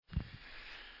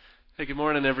Hey, good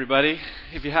morning, everybody.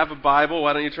 If you have a Bible,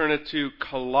 why don't you turn it to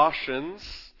Colossians?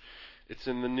 It's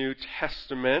in the New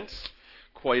Testament,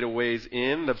 quite a ways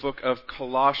in. The book of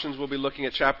Colossians, we'll be looking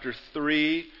at chapter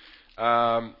 3,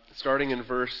 starting in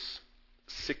verse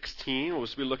 16. We'll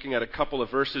just be looking at a couple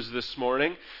of verses this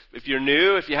morning. If you're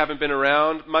new, if you haven't been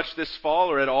around much this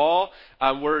fall or at all,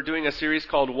 we're doing a series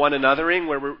called One Anothering,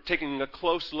 where we're taking a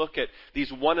close look at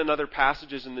these one another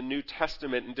passages in the New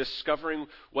Testament and discovering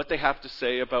what they have to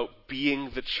say about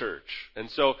being the church. And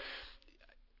so,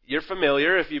 you're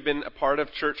familiar, if you've been a part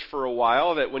of church for a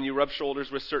while, that when you rub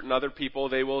shoulders with certain other people,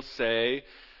 they will say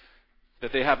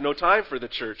that they have no time for the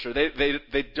church, or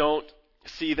they don't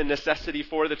see the necessity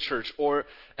for the church,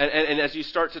 and as you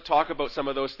start to talk about some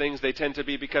of those things, they tend to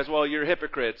be because, well, you're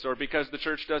hypocrites, or because the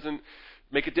church doesn't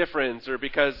make a difference, or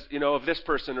because, of this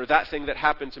person or that thing that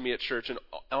happened to me at church, and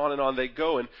on they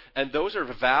go, and those are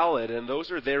valid, and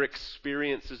those are their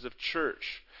experiences of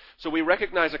church. So we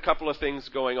recognize a couple of things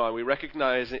going on. We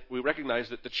recognize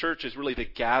that the church is really the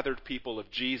gathered people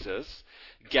of Jesus,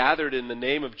 gathered in the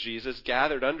name of Jesus,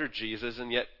 gathered under Jesus,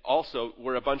 and yet also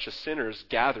we're a bunch of sinners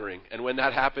gathering. And when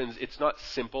that happens, it's not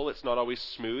simple, it's not always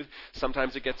smooth.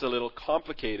 Sometimes it gets a little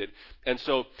complicated. And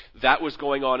so that was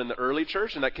going on in the early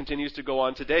church, and that continues to go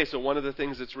on today. So one of the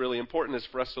things that's really important is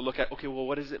for us to look at, okay, well,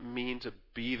 what does it mean to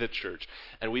be the church?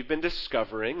 And we've been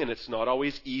discovering, and it's not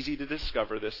always easy to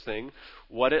discover this thing,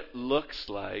 what it looks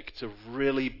like to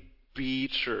really be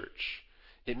church.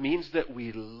 It means that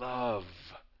we love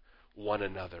one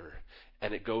another,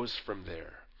 and it goes from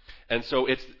there. And so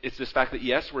it's this fact that,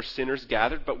 yes, we're sinners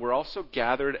gathered, but we're also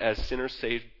gathered as sinners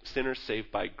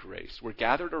saved by grace. We're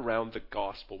gathered around the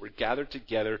gospel. We're gathered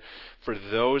together for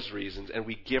those reasons, and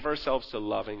we give ourselves to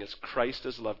loving as Christ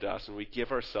has loved us, and we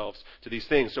give ourselves to these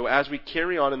things. So as we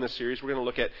carry on in this series, we're going to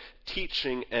look at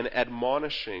teaching and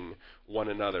admonishing one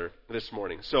another this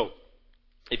morning. So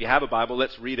if you have a Bible,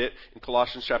 let's read it in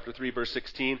Colossians chapter 3, verse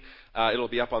 16. It'll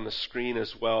be up on the screen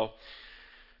as well.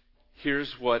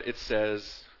 Here's what it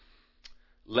says.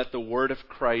 Let the word of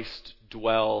Christ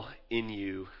dwell in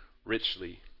you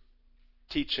richly,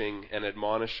 teaching and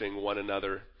admonishing one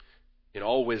another in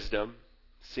all wisdom,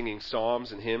 singing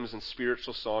psalms and hymns and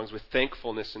spiritual songs with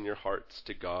thankfulness in your hearts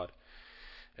to God.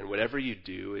 And whatever you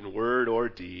do, in word or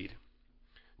deed,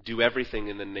 do everything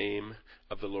in the name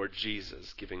of the Lord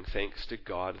Jesus, giving thanks to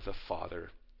God the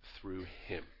Father through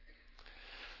him.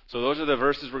 So those are the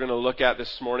verses we're going to look at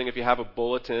this morning. If you have a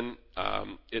bulletin,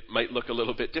 it might look a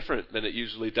little bit different than it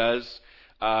usually does.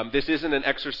 This isn't an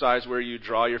exercise where you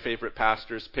draw your favorite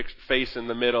pastor's face in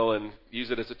the middle and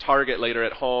use it as a target later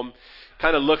at home.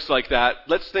 Kind of looks like that.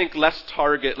 Let's think less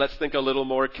target. Let's think a little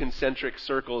more concentric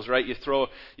circles, right? You throw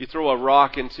a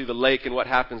rock into the lake, and what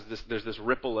happens? There's this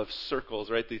ripple of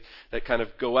circles, right? That kind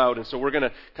of go out. And so we're going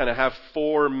to kind of have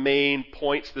four main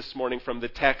points this morning from the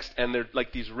text, and they're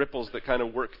like these ripples that kind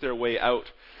of work their way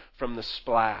out from the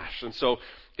splash. And so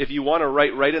if you want to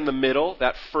write right in the middle,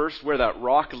 that first where that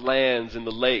rock lands in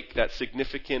the lake, that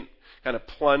significant kind of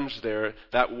plunge there,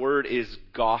 that word is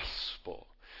gospel.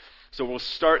 So we'll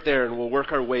start there and we'll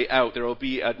work our way out. There will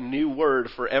be a new word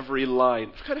for every line.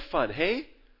 It's kind of fun, hey?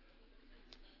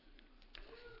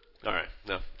 All right,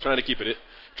 no, trying to keep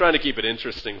it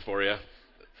interesting for you.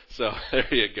 So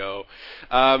there you go.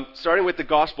 Starting with the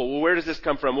gospel. Well, where does this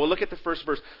come from? We'll look at the first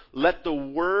verse. Let the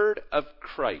word of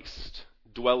Christ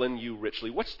dwell in you richly.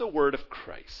 What's the word of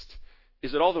Christ?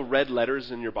 Is it all the red letters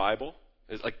in your Bible?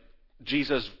 Is it like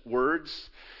Jesus' words?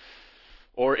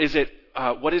 Or is it,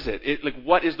 what is it?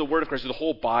 What is the word of Christ? Is it the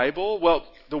whole Bible? Well,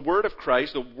 the word of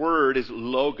Christ, the word is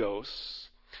logos.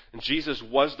 And Jesus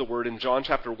was the word. In John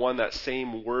chapter 1, that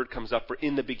same word comes up. For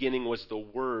in the beginning was the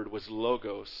word, was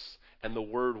logos. And the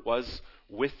word was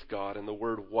with God, and the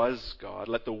word was God.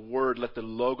 Let the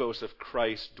logos of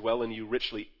Christ dwell in you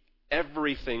richly.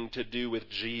 Everything to do with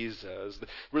Jesus,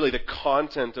 really the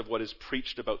content of what is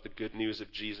preached about the good news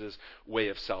of Jesus' way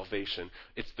of salvation.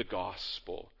 It's the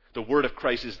gospel. The word of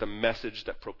Christ is the message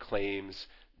that proclaims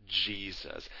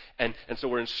Jesus. And so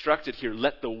we're instructed here,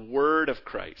 let the word of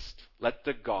Christ, let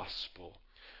the gospel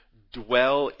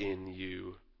dwell in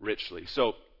you richly.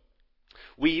 So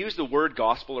we use the word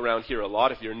gospel around here a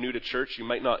lot. If you're new to church, you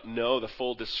might not know the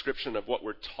full description of what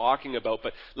we're talking about,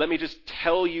 but let me just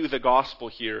tell you the gospel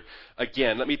here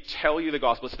again. Let me tell you the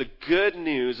gospel. It's the good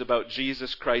news about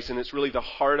Jesus Christ, and it's really the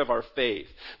heart of our faith.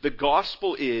 The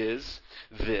gospel is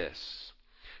this.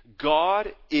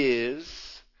 God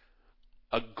is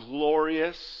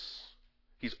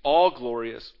He's all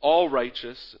glorious, all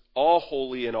righteous, all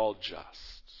holy, and all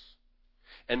just.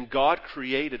 And God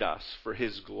created us for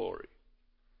His glory.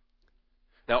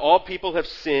 Now, all people have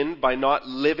sinned by not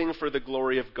living for the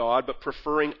glory of God, but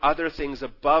preferring other things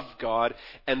above God,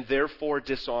 and therefore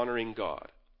dishonoring God.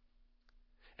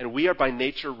 And we are by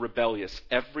nature rebellious,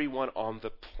 everyone on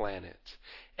the planet.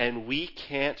 And we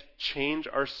can't change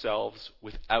ourselves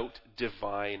without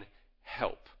divine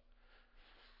help.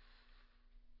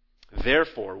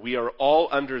 Therefore, we are all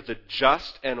under the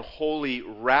just and holy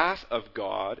wrath of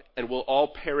God, and will all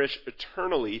perish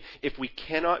eternally if we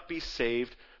cannot be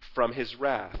saved from his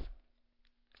wrath.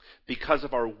 Because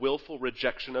of our willful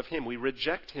rejection of him. We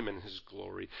reject him in his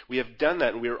glory. We have done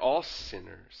that, and we are all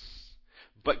sinners.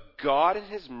 But God in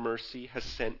his mercy has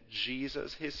sent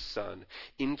Jesus, his Son,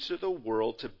 into the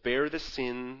world to bear the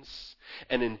sins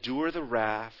and endure the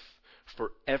wrath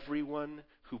for everyone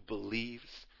who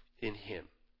believes in him.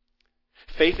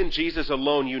 Faith in Jesus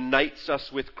alone unites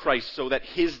us with Christ so that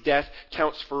his death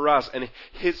counts for us and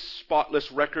his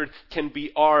spotless record can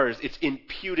be ours. It's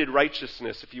imputed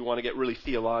righteousness, if you want to get really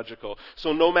theological.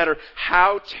 So no matter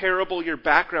how terrible your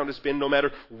background has been, no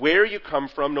matter where you come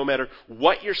from, no matter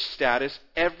what your status,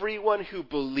 everyone who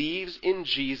believes in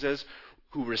Jesus,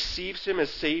 who receives him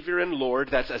as Savior and Lord,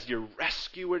 that's as your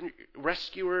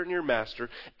rescuer and your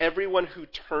master, everyone who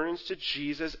turns to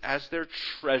Jesus as their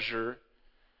treasure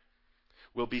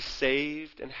will be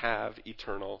saved and have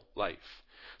eternal life.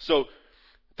 So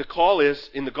the call is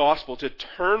in the gospel to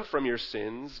turn from your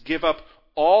sins, give up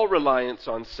all reliance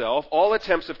on self, all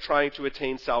attempts of trying to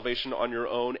attain salvation on your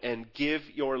own, and give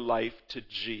your life to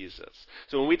Jesus.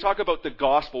 So when we talk about the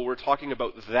gospel, we're talking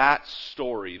about that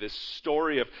story, this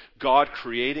story of God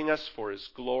creating us for his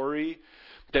glory,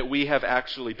 that we have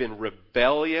actually been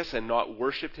rebellious and not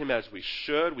worshipped him as we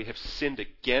should. We have sinned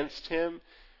against him.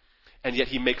 And yet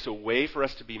he makes a way for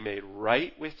us to be made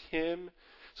right with him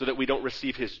so that we don't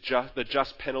receive the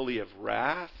just penalty of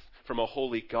wrath from a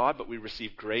holy God, but we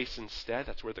receive grace instead.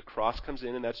 That's where the cross comes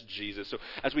in, and that's Jesus. So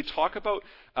as we talk about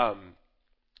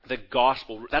the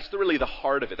gospel, that's really the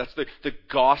heart of it. That's the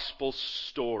gospel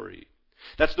story.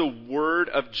 That's the word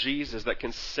of Jesus that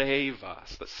can save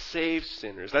us, that saves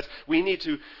sinners. We need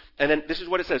to, and then this is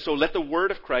what it says. So let the word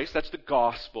of Christ, that's the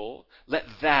gospel, let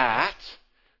that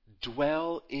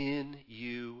dwell in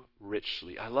you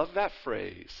richly. I love that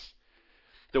phrase.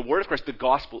 The word of Christ, the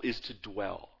gospel, is to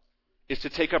dwell, is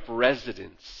to take up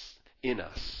residence in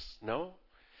us. No?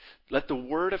 Let the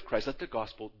word of Christ, let the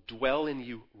gospel dwell in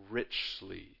you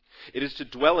richly. It is to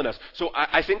dwell in us. So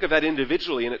I think of that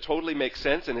individually, and it totally makes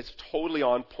sense, and it's totally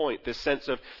on point. This sense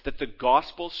of that the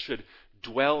gospel should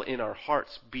dwell in our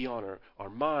hearts, be on our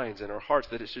minds and our hearts,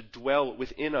 that it should dwell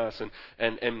within us and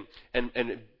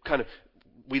kind of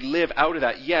we live out of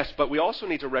that, yes, but we also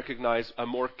need to recognize a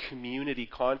more community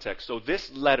context. So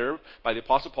this letter by the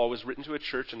Apostle Paul was written to a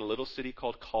church in a little city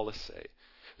called Colossae. It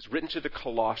was written to the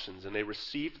Colossians, and they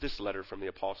received this letter from the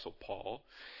Apostle Paul.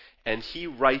 And he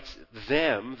writes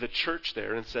them, the church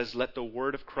there, and says, let the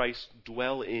word of Christ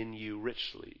dwell in you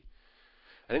richly.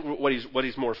 I think what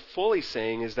he's more fully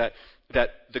saying is that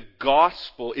the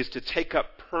gospel is to take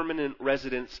up permanent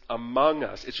residence among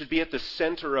us. It should be at the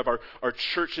center of our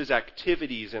church's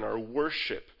activities and our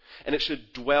worship. And it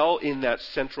should dwell in that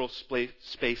central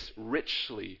space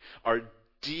richly. Our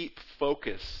deep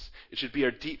focus. It should be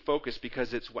our deep focus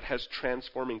because it's what has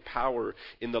transforming power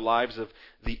in the lives of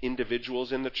the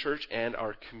individuals in the church and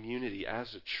our community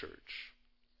as a church.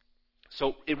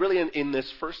 So it really, in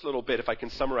this first little bit, if I can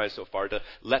summarize so far, to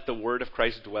let the word of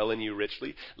Christ dwell in you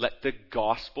richly, let the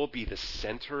gospel be the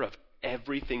center of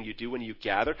everything you do when you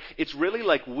gather. It's really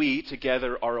like we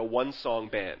together are a one-song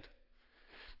band.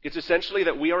 It's essentially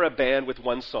that we are a band with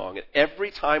one song. And every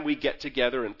time we get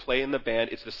together and play in the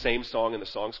band, it's the same song, and the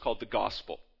song's called the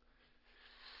gospel.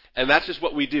 And that's just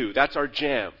what we do. That's our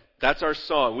jam. That's our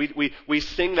song. We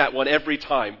sing that one every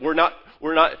time. We're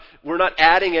not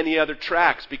adding any other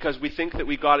tracks because we think that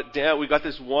we got it down. We got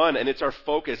this one and it's our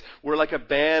focus. We're like a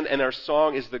band and our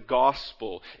song is the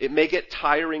gospel. It may get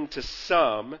tiring to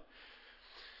some,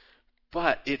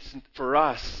 but it's for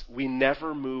us, we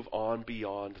never move on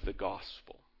beyond the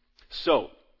gospel. So,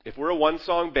 if we're a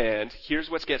one-song band, here's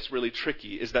what gets really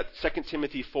tricky, is that 2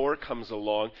 Timothy 4 comes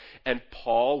along, and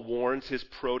Paul warns his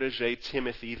protege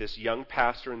Timothy, this young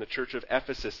pastor in the church of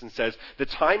Ephesus, and says, the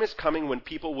time is coming when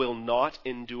people will not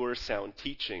endure sound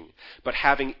teaching, but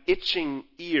having itching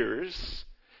ears.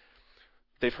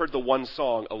 They've heard the one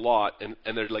song a lot, and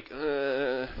they're like,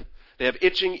 They have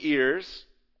itching ears.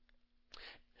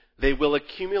 They will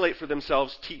accumulate for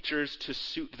themselves teachers to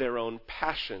suit their own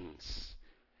passions,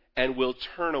 and will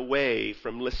turn away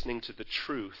from listening to the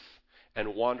truth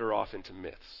and wander off into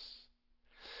myths.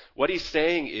 What he's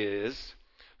saying is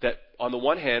that on the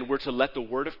one hand, we're to let the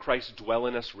word of Christ dwell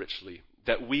in us richly.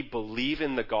 that we believe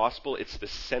in the gospel. It's the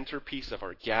centerpiece of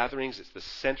our gatherings. It's the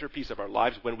centerpiece of our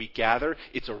lives. When we gather,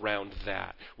 it's around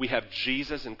that. We have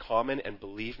Jesus in common, and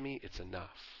believe me, it's enough.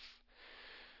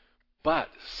 But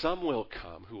some will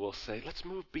come who will say, let's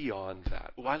move beyond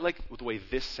that. Oh, I like the way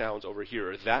this sounds over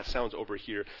here, or that sounds over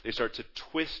here. They start to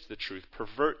twist the truth,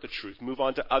 pervert the truth, move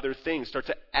on to other things, start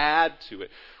to add to it.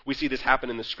 We see this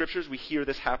happen in the scriptures. We hear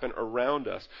this happen around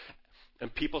us.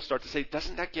 And people start to say,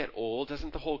 doesn't that get old?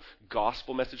 Doesn't the whole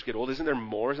gospel message get old? Isn't there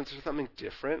more? Isn't there something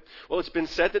different? Well, it's been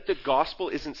said that the gospel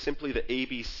isn't simply the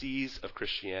ABCs of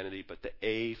Christianity, but the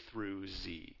A through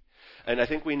Z. And I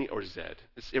think we need, or Z.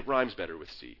 It rhymes better with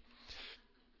C.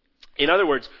 In other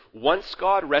words, once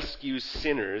God rescues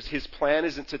sinners, his plan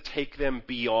isn't to take them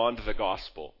beyond the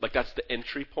gospel. Like that's the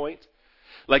entry point.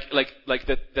 Like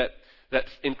that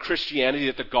in Christianity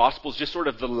that the gospel is just sort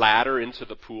of the ladder into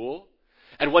the pool.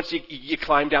 And once you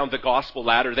climb down the gospel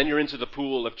ladder, then you're into the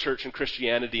pool of church and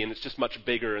Christianity, and it's just much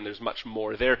bigger, and there's much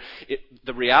more there.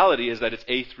 The reality is that it's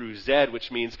A through Z,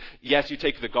 which means, yes, you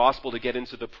take the gospel to get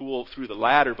into the pool through the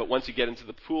ladder, but once you get into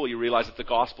the pool, you realize that the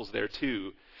gospel's there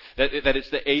too. That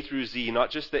it's the A through Z, not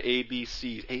just the A, B,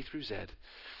 C, A through Z.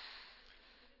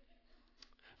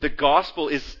 The gospel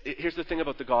is, here's the thing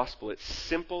about the gospel, it's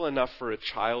simple enough for a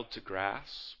child to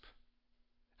grasp,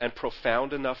 and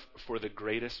profound enough for the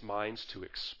greatest minds to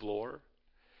explore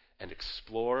and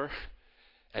explore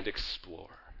and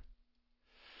explore.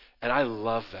 And I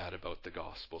love that about the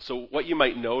gospel. So what you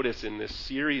might notice in this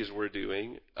series we're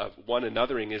doing of one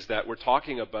anothering is that we're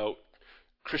talking about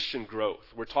Christian growth.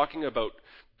 We're talking about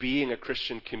being a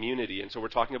Christian community. And so we're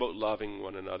talking about loving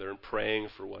one another and praying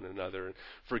for one another and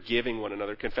forgiving one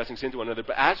another, confessing sin to one another.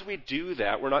 But as we do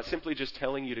that, we're not simply just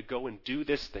telling you to go and do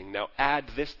this thing, now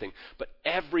add this thing. But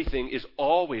everything is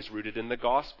always rooted in the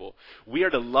gospel. We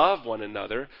are to love one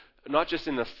another, not just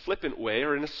in a flippant way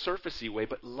or in a surfacey way,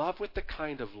 but love with the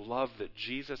kind of love that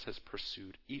Jesus has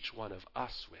pursued each one of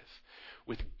us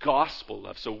with gospel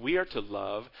love. So we are to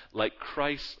love like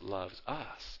Christ loves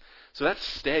us. So that's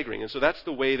staggering. And so that's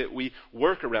the way that we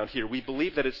work around here. We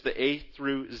believe that it's the A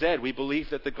through Z. We believe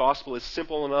that the gospel is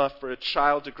simple enough for a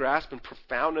child to grasp and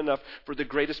profound enough for the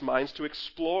greatest minds to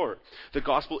explore. The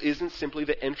gospel isn't simply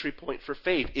the entry point for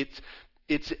faith.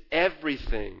 It's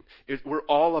everything. We're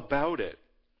all about it.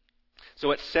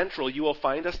 So at Central, you will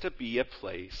find us to be a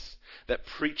place that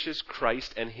preaches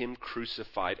Christ and him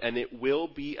crucified. And it will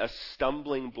be a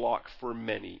stumbling block for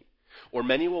many. Or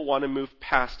many will want to move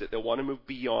past it. They'll want to move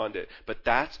beyond it. But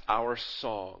that's our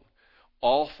song.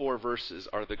 All 4 verses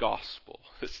are the gospel.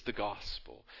 It's the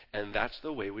gospel. And that's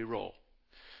the way we roll.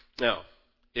 Now,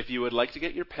 if you would like to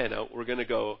get your pen out, we're going to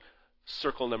go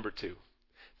circle number 2.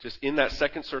 Just in that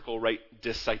second circle, write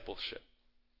discipleship.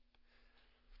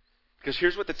 Because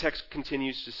here's what the text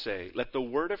continues to say. Let the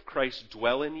word of Christ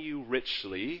dwell in you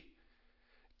richly,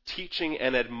 teaching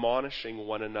and admonishing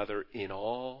one another in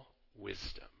all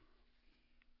wisdom.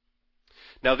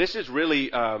 Now, this is really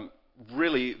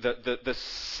the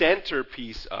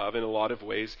centerpiece of, in a lot of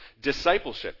ways,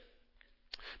 discipleship.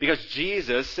 Because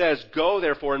Jesus says, go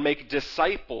therefore and make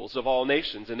disciples of all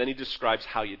nations. And then he describes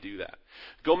how you do that.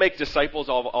 Go make disciples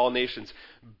of all nations,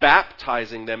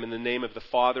 baptizing them in the name of the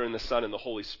Father and the Son and the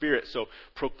Holy Spirit. So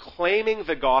proclaiming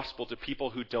the gospel to people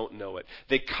who don't know it.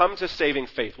 They come to saving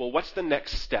faith. Well, what's the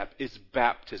next step? Is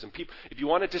baptism. People, if you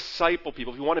want to disciple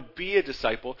people, if you want to be a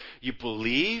disciple, you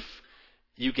believe,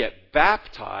 you get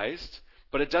baptized,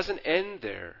 but it doesn't end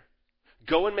there.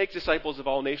 Go and make disciples of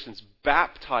all nations,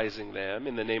 baptizing them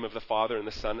in the name of the Father and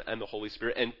the Son and the Holy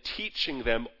Spirit, and teaching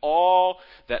them all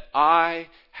that I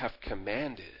have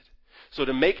commanded. So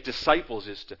to make disciples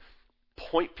is to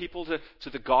point people to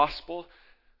the gospel.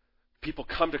 People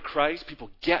come to Christ, people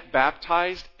get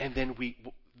baptized, and then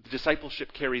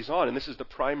discipleship carries on. And this is the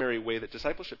primary way that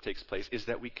discipleship takes place, is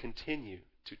that we continue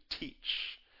to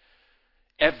teach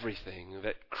everything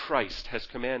that Christ has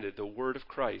commanded, the word of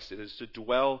Christ. It is to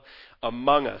dwell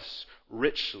among us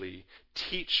richly,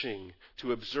 teaching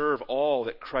to observe all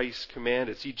that Christ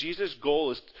commanded. See, Jesus'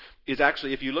 goal is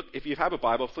actually, if you have a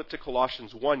Bible, flip to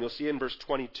Colossians 1, you'll see in verse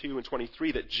 22 and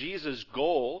 23 that Jesus'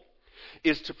 goal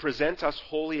is to present us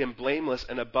holy and blameless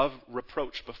and above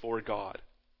reproach before God.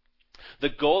 The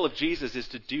goal of Jesus is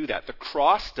to do that. The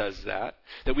cross does that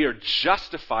we are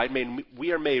justified,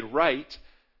 we are made right.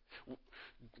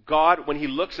 God, when he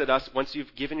looks at us, once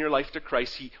you've given your life to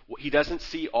Christ, he doesn't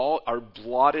see all our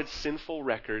blotted, sinful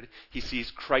record. He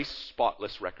sees Christ's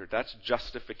spotless record. That's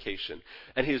justification.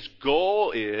 And his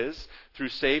goal is, through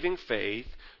saving faith,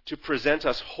 to present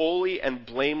us holy and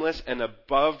blameless and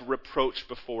above reproach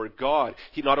before God.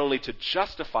 He not only to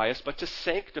justify us, but to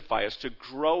sanctify us, to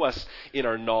grow us in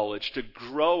our knowledge, to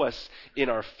grow us in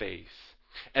our faith.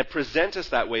 And present us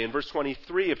that way. In verse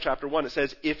 23 of chapter 1, it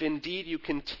says, if indeed you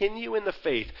continue in the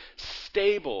faith,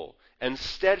 stable and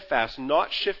steadfast,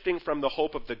 not shifting from the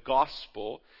hope of the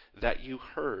gospel that you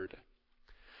heard.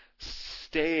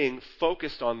 Staying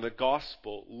focused on the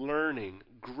gospel, learning,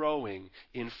 growing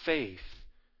in faith.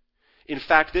 In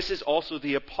fact, this is also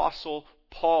the Apostle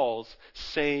Paul's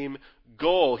same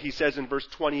goal. He says in verse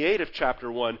 28 of chapter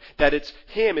 1 that it's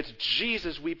him, it's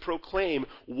Jesus we proclaim,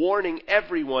 warning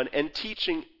everyone and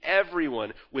teaching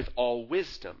everyone with all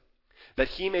wisdom, that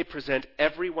he may present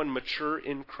everyone mature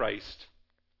in Christ.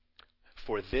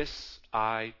 For this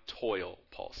I toil,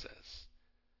 Paul says.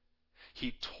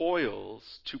 He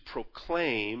toils to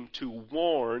proclaim, to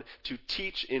warn, to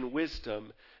teach in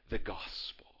wisdom the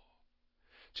gospel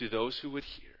to those who would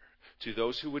hear, to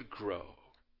those who would grow.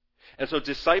 And so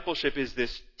discipleship is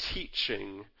this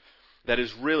teaching that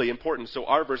is really important. So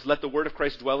our verse, let the word of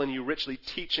Christ dwell in you richly,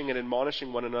 teaching and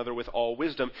admonishing one another with all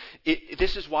wisdom.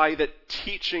 This is why the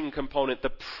teaching component,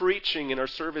 the preaching in our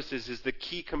services is the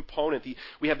key component.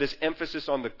 We have this emphasis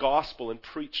on the gospel and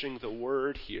preaching the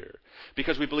word here,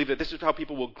 because we believe that this is how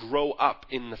people will grow up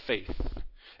in the faith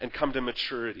and come to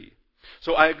maturity.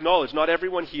 So I acknowledge not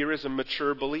everyone here is a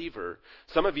mature believer.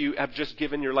 Some of you have just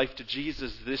given your life to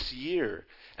Jesus this year,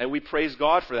 and we praise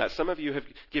God for that. Some of you have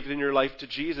given your life to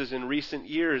Jesus in recent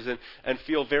years and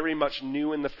feel very much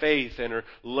new in the faith and are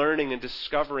learning and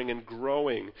discovering and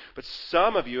growing. But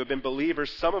some of you have been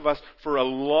believers, some of us for a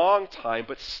long time,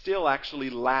 but still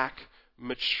actually lack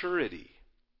maturity.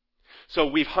 So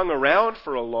we've hung around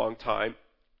for a long time,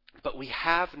 but we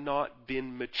have not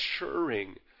been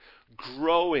maturing,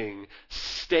 growing,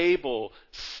 stable,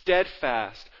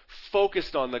 steadfast,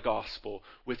 focused on the gospel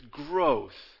with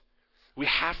growth. We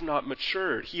have not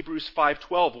matured. Hebrews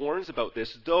 5:12 warns about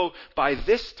this. Though by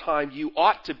this time you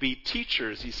ought to be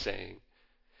teachers, he's saying.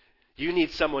 You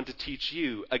need someone to teach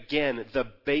you, again, the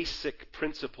basic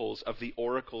principles of the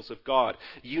oracles of God.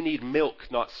 You need milk,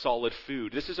 not solid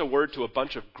food. This is a word to a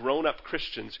bunch of grown-up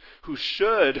Christians who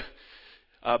should,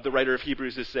 the writer of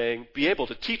Hebrews is saying, be able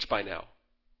to teach by now.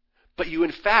 But you,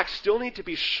 in fact, still need to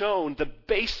be shown the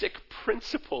basic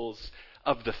principles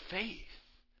of the faith.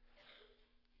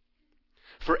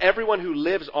 For everyone who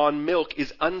lives on milk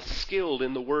is unskilled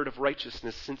in the word of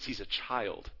righteousness since he's a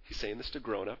child. He's saying this to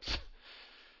grown-ups.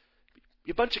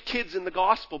 You're a bunch of kids in the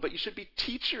gospel, but you should be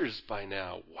teachers by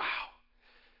now. Wow.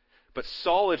 But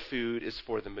solid food is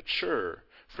for the mature,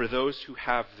 for those who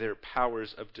have their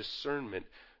powers of discernment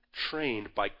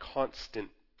trained by constant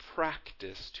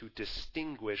practice to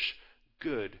distinguish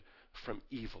good from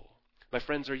evil. My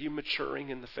friends, are you maturing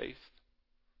in the faith?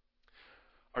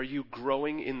 Are you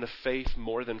growing in the faith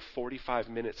more than 45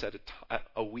 minutes at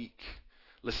a week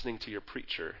listening to your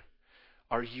preacher?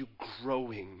 Are you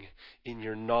growing in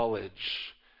your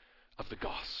knowledge of the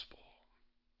gospel?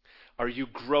 Are you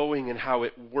growing in how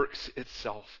it works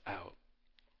itself out?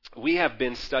 We have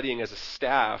been studying as a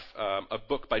staff a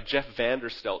book by Jeff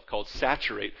Vanderstelt called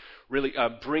Saturate, really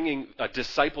bringing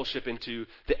discipleship into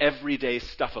the everyday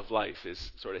stuff of life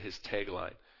is sort of his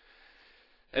tagline.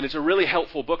 And it's a really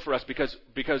helpful book for us because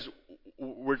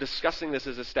we're discussing this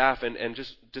as a staff and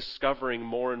just discovering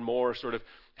more and more sort of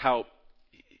how,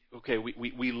 okay,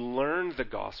 we learn the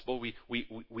gospel, we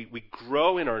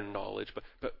grow in our knowledge,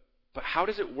 but how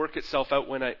does it work itself out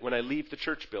when I leave the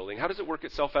church building? How does it work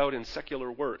itself out in secular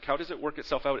work? How does it work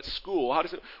itself out at school? How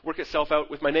does it work itself out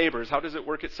with my neighbors? How does it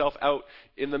work itself out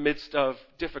in the midst of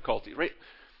difficulty? Right?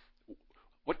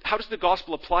 How does the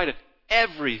gospel apply to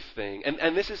everything?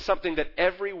 And this is something that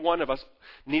every one of us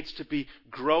needs to be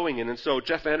growing in. And so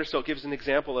Jeff Vanderstelt gives an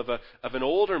example of an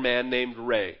older man named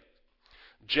Ray.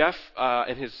 Jeff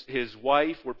and his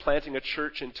wife were planting a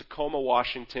church in Tacoma,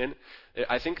 Washington.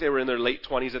 I think they were in their late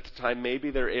 20s at the time,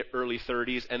 maybe their early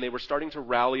 30s, and they were starting to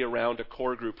rally around a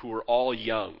core group who were all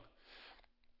young.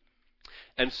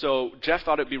 And so Jeff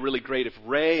thought it'd be really great if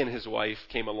Ray and his wife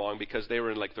came along because they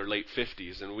were in like their late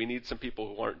 50s, and we need some people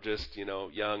who aren't just,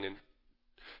 young and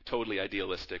totally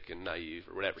idealistic and naive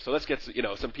or whatever. So let's get,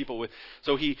 some people with...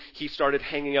 So he started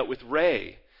hanging out with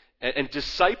Ray and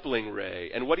discipling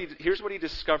Ray. And here's what he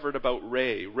discovered about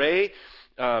Ray.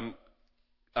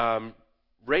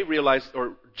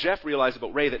 Jeff realized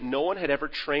about Ray that no one had ever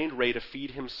trained Ray to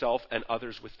feed himself and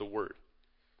others with the word.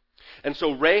 And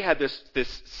so Ray had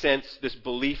this sense, this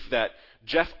belief that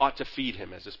Jeff ought to feed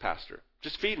him as his pastor.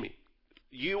 Just feed me.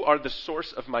 You are the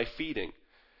source of my feeding.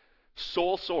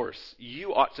 Sole source.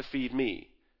 You ought to feed me.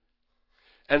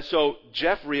 And so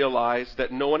Jeff realized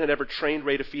that no one had ever trained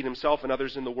Ray to feed himself and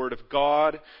others in the Word of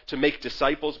God, to make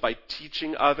disciples by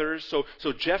teaching others.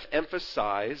 So Jeff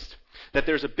emphasized that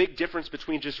there's a big difference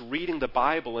between just reading the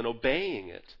Bible and obeying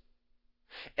it.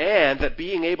 And that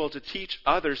being able to teach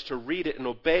others to read it and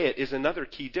obey it is another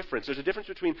key difference. There's a difference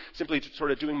between simply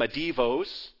sort of doing my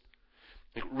devos,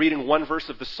 like reading one verse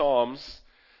of the Psalms,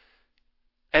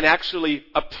 and actually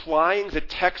applying the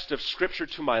text of Scripture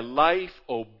to my life,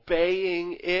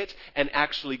 obeying it, and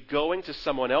actually going to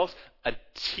someone else and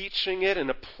teaching it and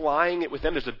applying it with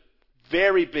them. There's a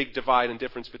very big divide and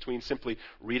difference between simply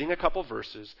reading a couple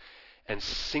verses and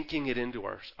sinking it into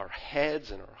our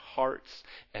heads and our hearts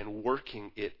and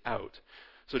working it out.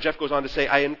 So Jeff goes on to say,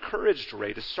 I encouraged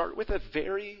Ray to start with a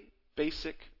very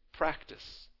basic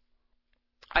practice.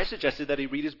 I suggested that he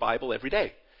read his Bible every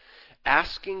day,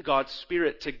 asking God's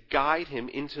Spirit to guide him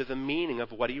into the meaning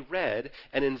of what he read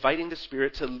and inviting the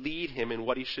Spirit to lead him in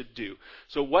what he should do.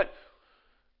 So what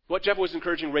Jeff was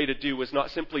encouraging Ray to do was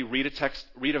not simply read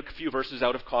a few verses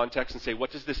out of context and say,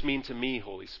 what does this mean to me,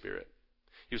 Holy Spirit?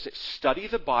 He was saying, study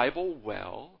the Bible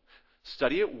well,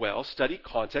 study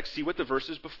context, see what the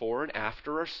verses before and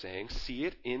after are saying, see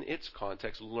it in its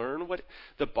context, learn what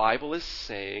the Bible is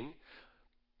saying,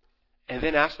 and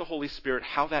then ask the Holy Spirit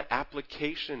how that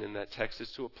application in that text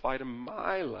is to apply to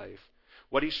my life,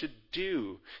 what he should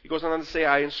do. He goes on to say,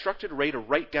 I instructed Ray to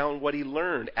write down what he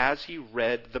learned as he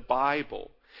read the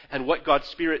Bible and what God's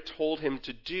Spirit told him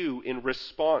to do in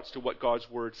response to what God's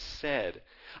Word said.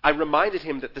 I reminded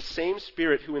him that the same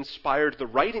Spirit who inspired the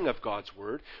writing of God's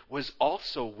Word was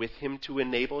also with him to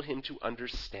enable him to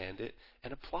understand it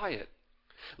and apply it.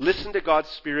 Listen to God's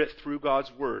Spirit through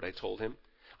God's Word, I told him.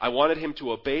 I wanted him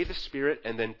to obey the Spirit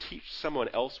and then teach someone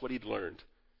else what he'd learned.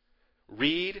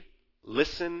 Read,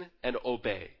 listen, and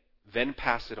obey. Then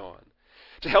pass it on.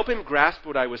 To help him grasp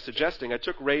what I was suggesting, I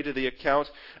took Ray to the account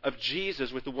of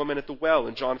Jesus with the woman at the well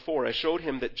in John 4. I showed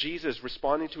him that Jesus,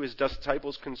 responding to his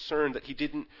disciples' concern that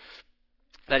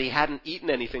he hadn't eaten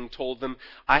anything, told them,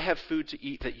 I have food to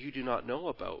eat that you do not know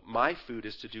about. My food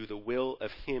is to do the will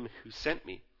of him who sent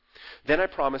me. Then I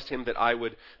promised him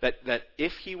that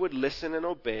if he would listen and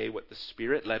obey what the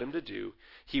Spirit led him to do,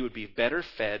 he would be better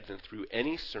fed than through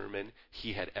any sermon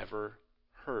he had ever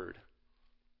heard.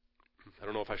 I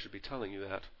don't know if I should be telling you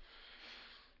that,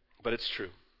 but it's true.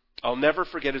 I'll never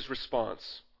forget his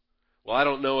response. Well, I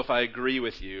don't know if I agree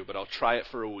with you, but I'll try it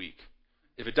for a week.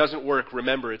 If it doesn't work,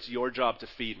 remember, it's your job to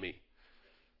feed me.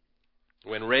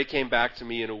 When Ray came back to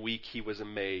me in a week, he was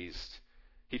amazed.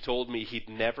 He told me he'd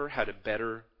never had a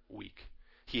better week.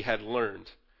 He had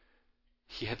learned.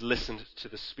 He had listened to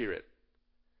the Spirit.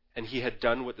 And he had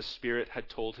done what the Spirit had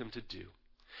told him to do.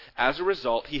 As a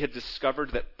result, he had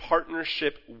discovered that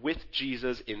partnership with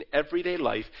Jesus in everyday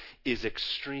life is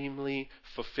extremely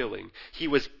fulfilling. He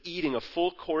was eating a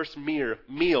full-course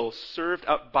meal served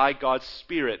up by God's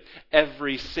Spirit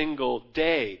every single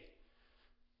day.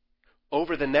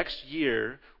 Over the next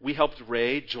year, we helped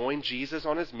Ray join Jesus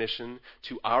on his mission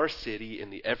to our city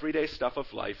in the everyday stuff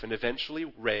of life, and eventually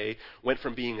Ray went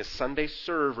from being a Sunday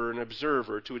server and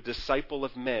observer to a disciple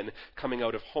of men coming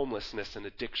out of homelessness and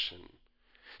addiction.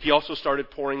 He also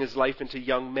started pouring his life into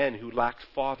young men who lacked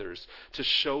fathers to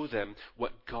show them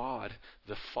what God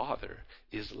the Father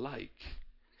is like.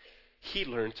 He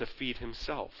learned to feed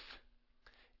himself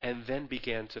and then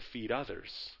began to feed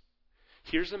others.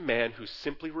 Here's a man who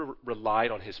simply relied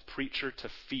on his preacher to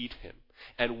feed him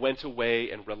and went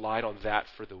away and relied on that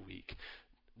for the week.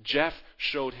 Jeff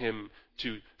showed him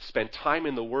to spend time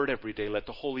in the Word every day, let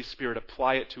the Holy Spirit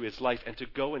apply it to his life, and to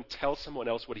go and tell someone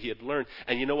else what he had learned.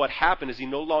 And you know what happened is he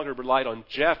no longer relied on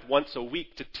Jeff once a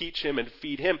week to teach him and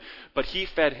feed him, but he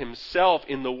fed himself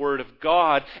in the Word of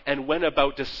God and went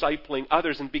about discipling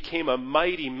others and became a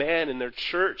mighty man in their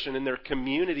church and in their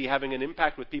community, having an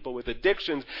impact with people with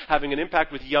addictions, having an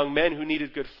impact with young men who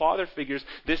needed good father figures.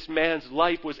 This man's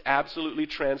life was absolutely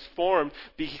transformed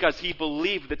because he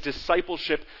believed that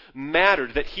discipleship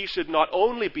mattered, that he should not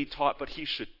only be taught, but he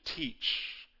should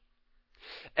teach.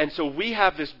 And so we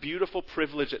have this beautiful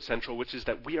privilege at Central, which is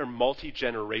that we are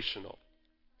multi-generational.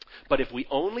 But if we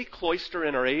only cloister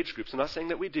in our age groups, I'm not saying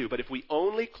that we do, but if we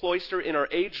only cloister in our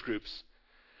age groups,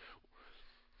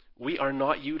 we are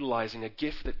not utilizing a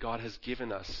gift that God has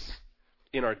given us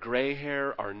in our gray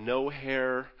hair, our no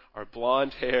hair, our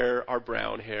blonde hair, our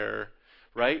brown hair,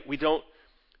 right? We don't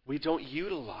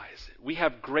utilize it. We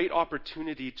have great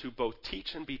opportunity to both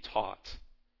teach and be taught.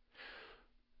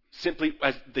 simply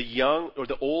as the young or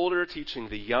the older teaching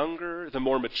the younger, the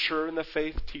more mature in the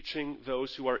faith teaching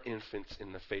those who are infants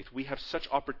in the faith. We have such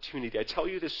opportunity. I tell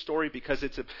you this story because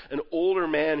it's an older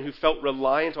man who felt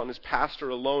reliant on his pastor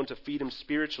alone to feed him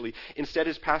spiritually. Instead,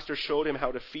 his pastor showed him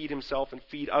how to feed himself and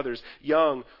feed others.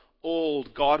 Young,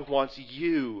 old, God wants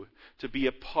you to be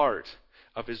a part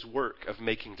of his work of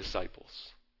making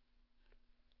disciples.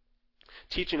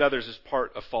 Teaching others is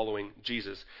part of following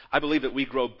Jesus. I believe that we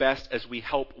grow best as we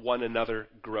help one another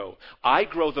grow. I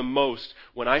grow the most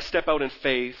when I step out in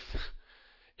faith,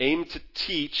 aim to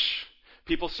teach,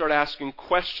 people start asking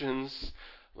questions.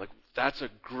 Like, that's a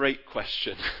great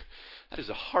question. That is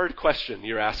a hard question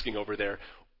you're asking over there.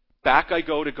 Back I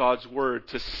go to God's Word,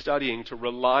 to studying, to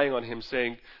relying on Him,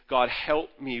 saying, God, help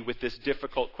me with this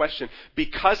difficult question.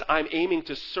 Because I'm aiming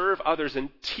to serve others and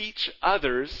teach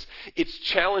others, it's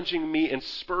challenging me and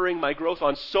spurring my growth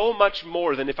on so much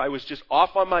more than if I was just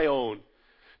off on my own,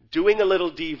 doing a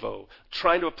little Devo,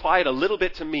 trying to apply it a little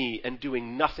bit to me and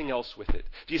doing nothing else with it.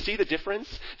 Do you see the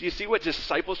difference? Do you see what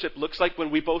discipleship looks like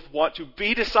when we both want to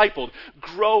be discipled,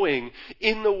 growing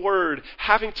in the Word,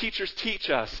 having teachers teach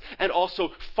us, and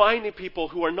also finding people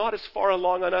who are not as far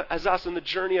along as us in the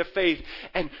journey of faith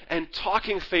and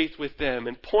talking faith with them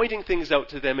and pointing things out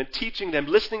to them and teaching them,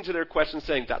 listening to their questions,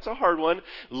 saying, that's a hard one,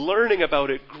 learning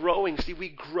about it, growing. See, we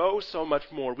grow so much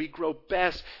more. We grow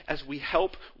best as we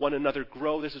help one another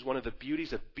grow. This is one of the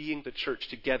beauties of being the church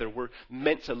together. We're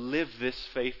meant to live this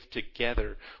faith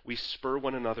together. We spur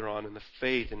one another on in the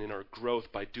faith and in our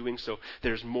growth by doing so.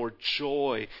 There's more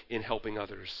joy in helping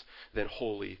others than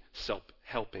wholly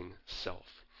helping self.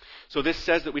 So this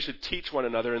says that we should teach one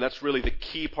another, and that's really the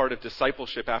key part of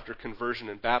discipleship after conversion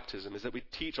and baptism, is that we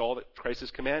teach all that Christ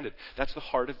has commanded. That's the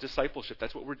heart of discipleship.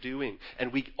 That's what we're doing.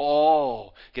 And we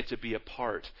all get to be a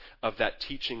part of that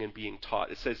teaching and being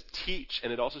taught. It says teach,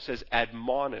 and it also says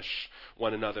admonish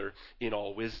one another in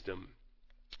all wisdom.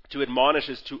 To admonish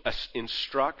is to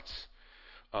instruct,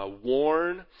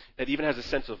 warn. It even has a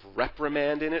sense of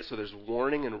reprimand in it, so there's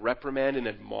warning and reprimand and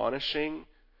admonishing.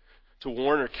 To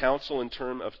warn or counsel in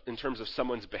terms of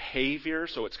someone's behavior,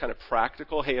 so it's kind of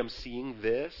practical. Hey, I'm seeing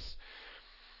this.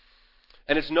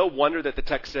 And it's no wonder that the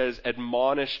text says,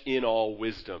 admonish in all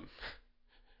wisdom.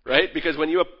 Right? Because when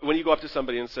you go up to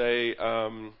somebody and say,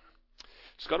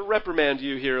 just got to reprimand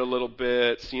you here a little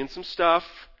bit, seeing some stuff.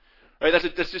 Right?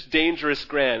 That's just dangerous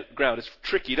ground. It's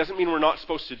tricky. It doesn't mean we're not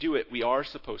supposed to do it. We are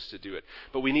supposed to do it.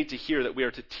 But we need to hear that we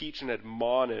are to teach and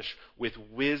admonish with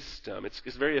wisdom. It's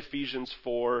very Ephesians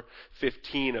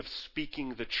 4:15 of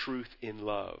speaking the truth in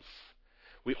love.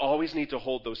 We always need to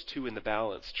hold those two in the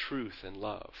balance, truth and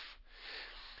love.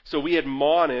 So we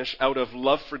admonish out of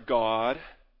love for God,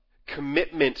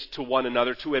 commitment to one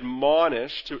another. To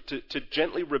admonish, to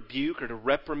gently rebuke or to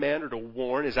reprimand or to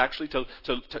warn is actually to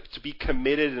be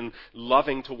committed and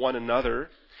loving to one another.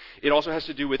 It also has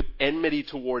to do with enmity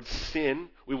towards sin.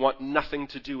 We want nothing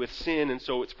to do with sin, and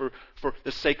so it's for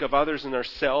the sake of others and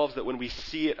ourselves that when we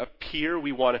see it appear,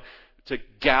 we want to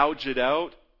gouge it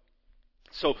out.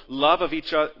 So love of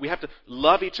each other, we have to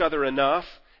love each other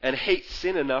enough and hate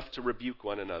sin enough to rebuke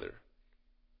one another.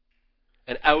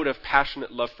 And out of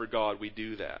passionate love for God, we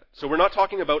do that. So we're not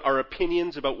talking about our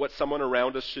opinions about what someone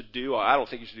around us should do. Oh, I don't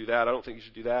think you should do that. I don't think you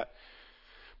should do that.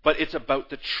 But it's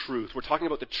about the truth. We're talking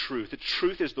about the truth. The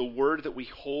truth is the word that we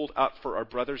hold up for our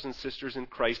brothers and sisters in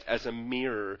Christ as a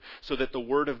mirror so that the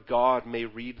word of God may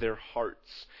read their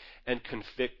hearts and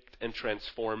convict and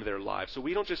transform their lives. So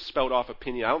we don't just spout off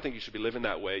opinion. I don't think you should be living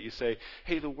that way. You say,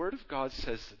 hey, the word of God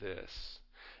says this,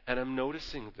 and I'm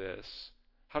noticing this.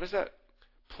 How does that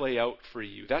play out for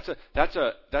you? That's an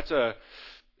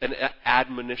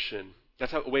admonition.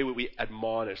 That's a way we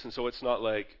admonish. And so it's not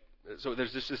like, so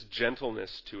there's this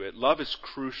gentleness to it. Love is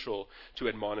crucial to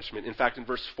admonishment. In fact, in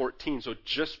verse 14, so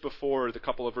just before the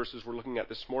couple of verses we're looking at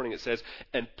this morning, it says,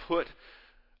 and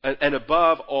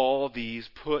above all these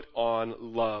put on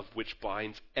love, which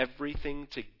binds everything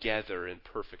together in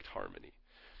perfect harmony.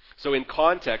 So in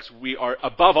context, we are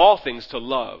above all things to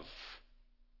love.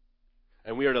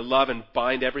 And we are to love and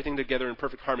bind everything together in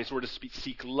perfect harmony. So we're to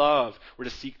seek love. We're to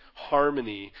seek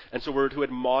harmony. And so we're to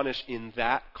admonish in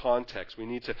that context. We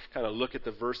need to kind of look at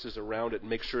the verses around it and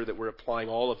make sure that we're applying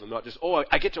all of them. Not just, oh,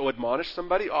 I get to admonish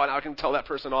somebody. Oh, now I can tell that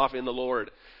person off in the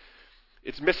Lord.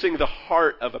 It's missing the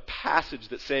heart of a passage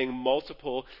that's saying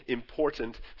multiple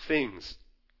important things.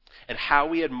 And how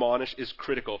we admonish is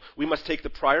critical. We must take the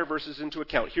prior verses into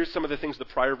account. Here's some of the things the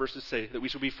prior verses say: that we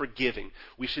should be forgiving,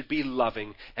 we should be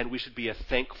loving, and we should be a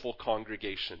thankful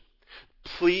congregation.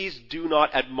 Please do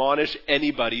not admonish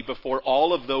anybody before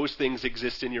all of those things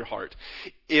exist in your heart.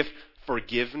 If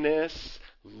forgiveness,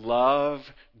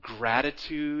 love,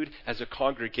 gratitude as a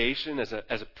congregation, as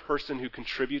a person who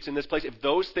contributes in this place, if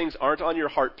those things aren't on your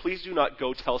heart, please do not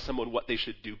go tell someone what they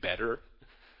should do better.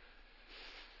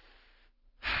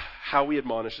 How we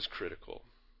admonish is critical.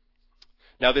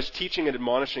 Now, this teaching and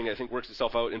admonishing, I think, works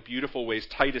itself out in beautiful ways.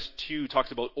 Titus 2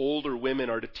 talks about older women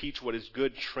are to teach what is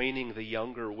good, training the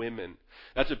younger women.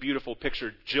 That's a beautiful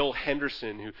picture. Jill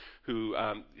Henderson, who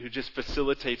just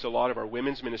facilitates a lot of our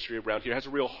women's ministry around here, has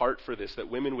a real heart for this, that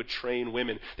women would train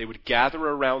women. They would gather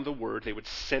around the Word. They would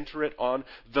center it on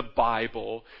the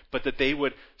Bible, but that they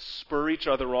would spur each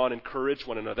other on, encourage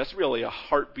one another. That's really a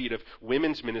heartbeat of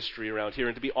women's ministry around here.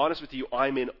 And to be honest with you,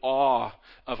 I'm in awe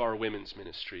of our women's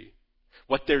ministry.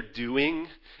 What they're doing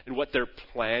and what they're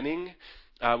planning.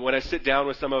 When I sit down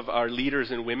with some of our leaders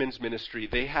in women's ministry,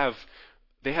 they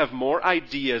have more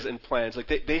ideas and plans. Like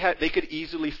they could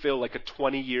easily fill like a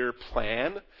 20-year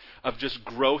plan of just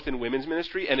growth in women's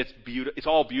ministry, and it's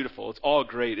all beautiful. It's all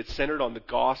great. It's centered on the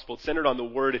gospel. It's centered on the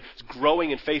Word. It's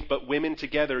growing in faith, but women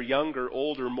together, younger,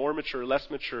 older, more mature, less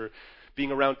mature,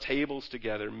 being around tables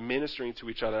together, ministering to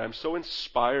each other. I'm so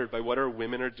inspired by what our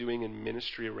women are doing in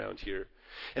ministry around here.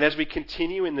 And as we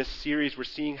continue in this series, we're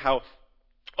seeing how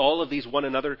all of these one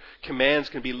another commands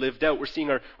can be lived out. We're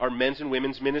seeing our men's and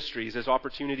women's ministries as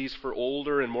opportunities for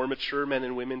older and more mature men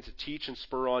and women to teach and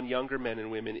spur on younger men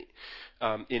and women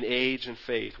in age and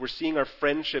faith. We're seeing our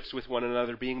friendships with one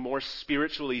another being more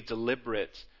spiritually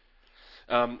deliberate.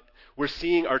 We're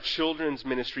seeing our children's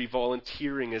ministry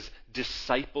volunteering as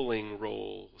discipling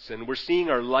roles. And we're seeing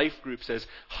our life groups as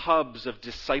hubs of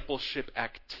discipleship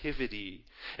activity.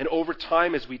 And over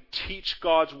time, as we teach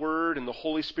God's Word and the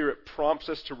Holy Spirit prompts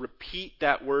us to repeat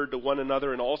that Word to one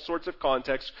another in all sorts of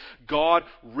contexts, God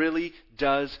really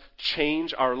does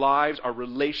change our lives, our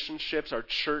relationships, our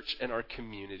church, and our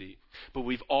community. But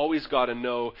we've always got to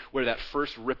know where that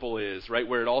first ripple is, right?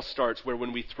 Where it all starts, where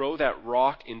when we throw that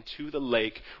rock into the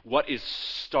lake, what is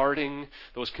starting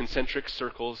those concentric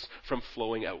circles from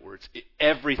flowing outwards?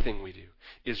 Everything we do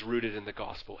is rooted in the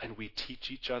gospel, and we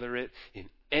teach each other it in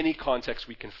any context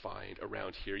we can find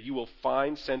around here. You will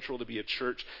find Central to be a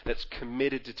church that's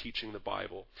committed to teaching the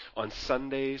Bible on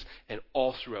Sundays and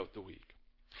all throughout the week.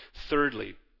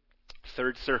 Thirdly,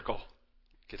 third circle,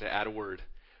 get to add a word,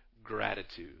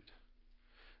 gratitude.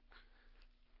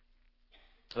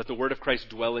 Let the word of Christ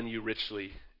dwell in you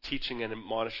richly, teaching and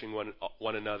admonishing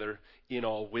one another in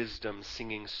all wisdom,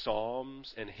 singing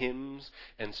psalms and hymns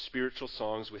and spiritual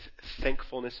songs with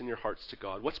thankfulness in your hearts to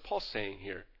God. What's Paul saying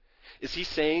here? Is he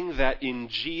saying that in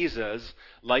Jesus,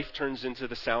 life turns into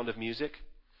the sound of music?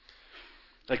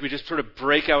 Like we just sort of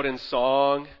break out in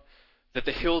song, that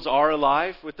the hills are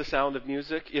alive with the sound of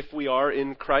music if we are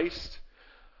in Christ?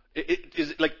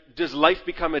 Does life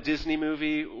become a Disney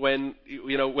movie when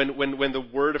the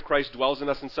word of Christ dwells in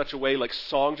us in such a way, like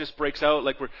song just breaks out,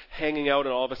 like we're hanging out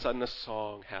and all of a sudden a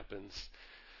song happens?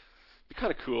 It'd be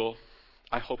kind of cool.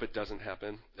 I hope it doesn't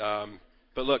happen.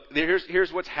 But look,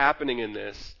 here's what's happening in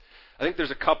this. I think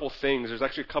there's a couple things. There's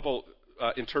actually a couple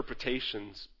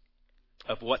interpretations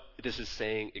of what this is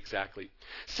saying exactly.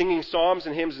 Singing psalms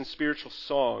and hymns and spiritual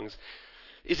songs.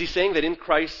 Is he saying that in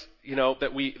Christ,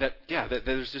 that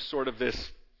there's just sort of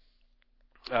this,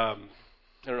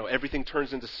 everything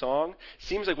turns into song?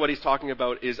 Seems like what he's talking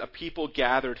about is a people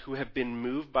gathered who have been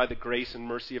moved by the grace and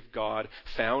mercy of God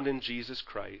found in Jesus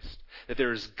Christ. That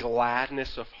there is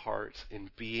gladness of heart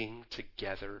in being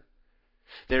together.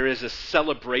 There is a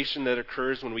celebration that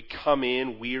occurs when we come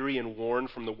in weary and worn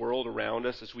from the world around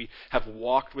us as we have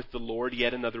walked with the Lord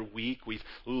yet another week. We've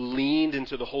leaned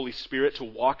into the Holy Spirit to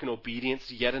walk in obedience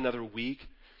yet another week.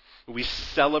 We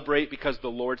celebrate because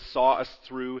the Lord saw us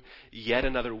through yet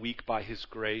another week by His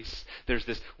grace. There's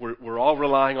this, we're all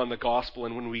relying on the gospel,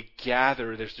 and when we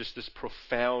gather, there's just this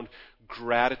profound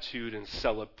gratitude and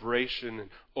celebration and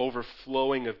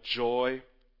overflowing of joy.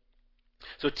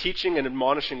 So teaching and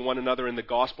admonishing one another in the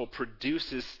gospel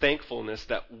produces thankfulness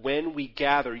that when we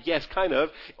gather, yes, kind of,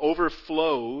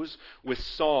 overflows with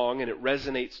song, and it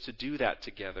resonates to do that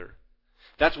together.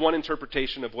 That's one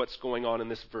interpretation of what's going on in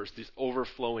this verse, these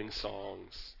overflowing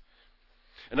songs.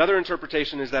 Another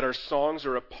interpretation is that our songs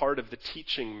are a part of the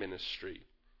teaching ministry.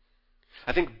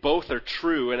 I think both are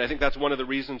true, and I think that's one of the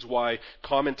reasons why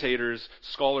commentators,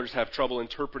 scholars have trouble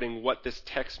interpreting what this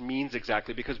text means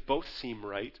exactly, because both seem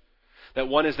right. That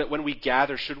one is that when we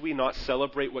gather, should we not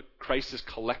celebrate what Christ has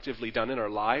collectively done in our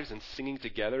lives? And singing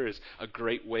together is a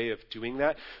great way of doing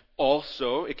that.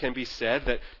 Also, it can be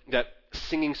said that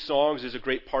singing songs is a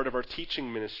great part of our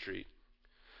teaching ministry.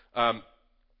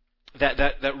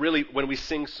 That really, when we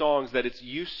sing songs, that it's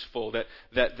useful, that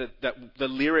the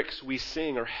lyrics we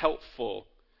sing are helpful,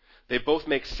 They both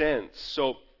make sense.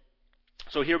 So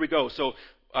here we go. So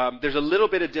there's a little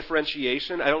bit of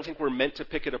differentiation. I don't think we're meant to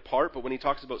pick it apart, but when he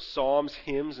talks about psalms,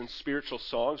 hymns, and spiritual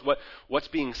songs, what's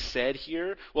being said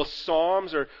here? Well,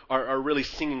 psalms are really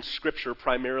singing scripture,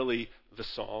 primarily the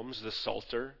psalms, the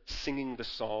psalter, singing the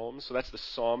psalms. So that's the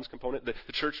psalms component. The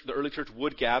early church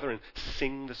would gather and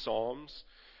sing the psalms.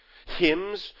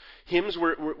 Hymns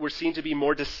were seen to be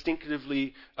more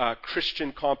distinctively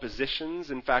Christian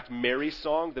compositions. In fact, Mary's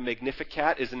song, the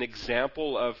Magnificat, is an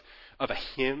example of a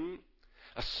hymn,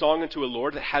 a song unto a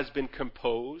Lord that has been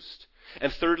composed.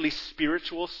 And thirdly,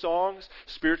 spiritual songs.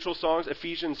 Spiritual songs,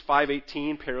 Ephesians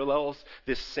 5:18 parallels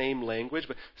this same language,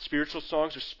 but spiritual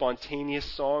songs are spontaneous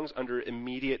songs under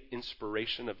immediate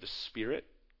inspiration of the Spirit.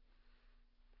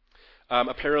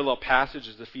 A parallel passage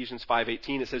is Ephesians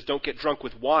 5:18. It says, don't get drunk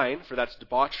with wine, for that's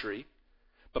debauchery,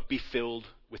 but be filled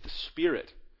with the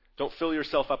Spirit. Don't fill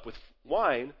yourself up with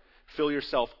wine, fill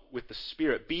yourself with the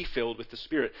Spirit. Be filled with the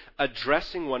Spirit,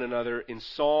 addressing one another in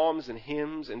psalms and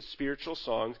hymns and spiritual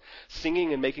songs,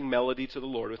 singing and making melody to the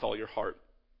Lord with all your heart.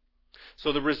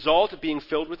 So the result of being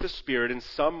filled with the Spirit in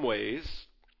some ways,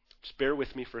 just bear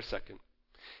with me for a second,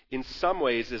 in some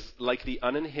ways is like the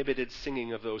uninhibited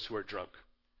singing of those who are drunk.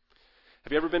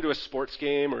 Have you ever been to a sports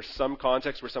game or some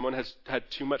context where someone has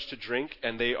had too much to drink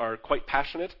and they are quite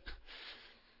passionate?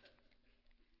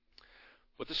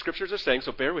 What the scriptures are saying,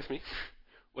 so bear with me,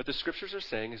 what the scriptures are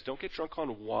saying is don't get drunk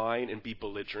on wine and be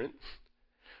belligerent.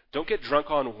 Don't get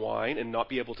drunk on wine and not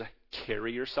be able to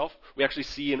carry yourself. We actually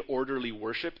see in orderly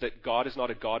worship that God is not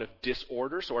a God of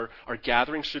disorder, so our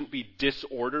gatherings shouldn't be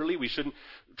disorderly. We shouldn't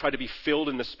try to be filled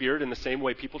in the Spirit in the same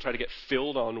way people try to get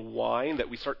filled on wine, that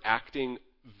we start acting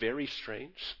very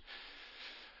strange.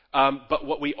 But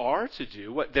what we are to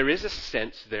do, there is a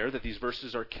sense there that these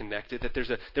verses are connected, that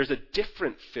there's a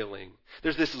different filling.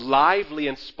 There's this lively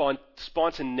and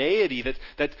spontaneity that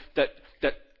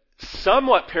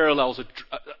somewhat parallels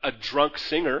a drunk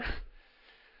singer,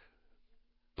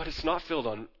 but it's not filled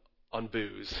on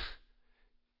booze.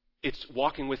 It's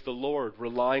walking with the Lord,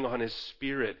 relying on His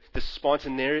Spirit. The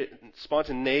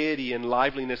spontaneity and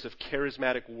liveliness of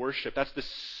charismatic worship. That's the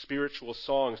spiritual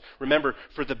songs. Remember,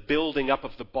 for the building up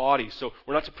of the body. So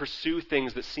we're not to pursue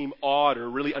things that seem odd or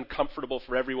really uncomfortable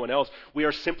for everyone else. We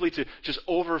are simply to just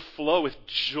overflow with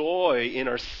joy in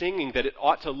our singing, that it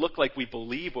ought to look like we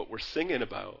believe what we're singing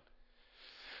about.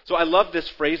 So I love this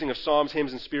phrasing of psalms,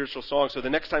 hymns, and spiritual songs. So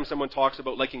the next time someone talks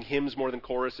about liking hymns more than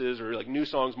choruses or like new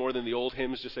songs more than the old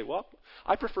hymns, just say, well,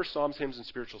 I prefer psalms, hymns, and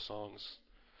spiritual songs.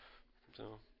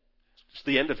 So it's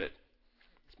the end of it.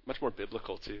 It's much more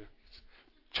biblical to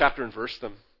chapter and verse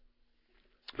them.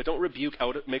 But don't rebuke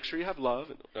out it. Make sure you have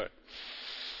love. All right.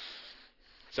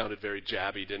 Sounded very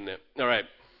jabby, didn't it? All right.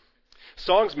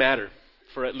 Songs matter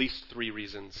for at least 3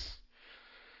 reasons.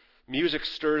 Music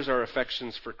stirs our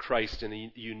affections for Christ in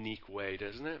a unique way,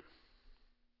 doesn't it?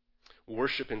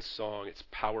 Worship in song, it's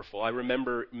powerful. I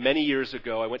remember many years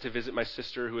ago, I went to visit my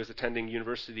sister who was attending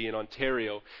university in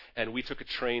Ontario, and we took a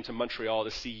train to Montreal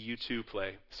to see U2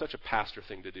 play. Such a pastor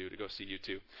thing to do, to go see U2.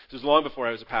 This was long before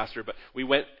I was a pastor, but we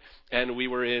went and we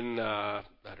were in, I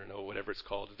don't know, whatever it's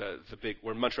called, the big,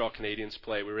 where Montreal Canadiens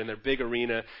play. We were in their big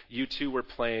arena, U2 were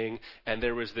playing, and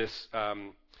there was this,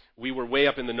 we were way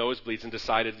up in the nosebleeds and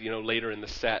decided, later in the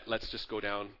set, let's just go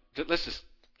down, let's just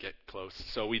get close.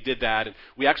 So we did that, and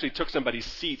we actually took somebody's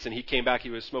seats, and he came back, he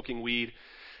was smoking weed,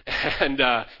 and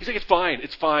he's like,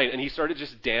 it's fine, and he started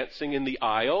just dancing in the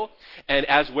aisle, and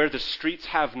as Where the Streets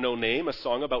Have No Name, a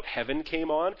song about heaven,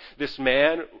 came on, this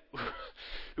man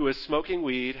who was smoking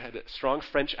weed, had a strong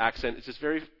French accent, it's just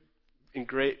very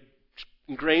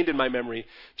ingrained in my memory,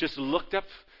 just looked up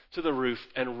to the roof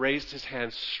and raised his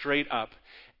hands straight up,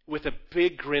 with a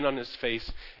big grin on his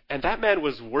face, and that man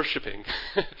was worshiping.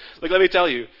 Like, let me tell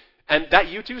you, and that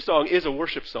U2 song is a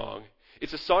worship song.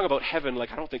 It's a song about heaven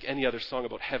like I don't think any other song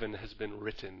about heaven has been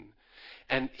written.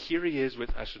 And here he is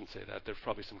with, I shouldn't say that, there's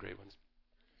probably some great ones.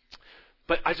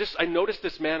 But I noticed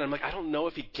this man, I'm like, I don't know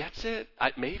if he gets it,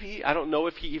 maybe, I don't know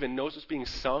if he even knows what's being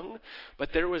sung,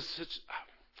 but there was such,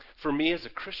 for me as a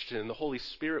Christian, the Holy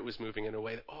Spirit was moving in a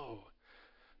way that,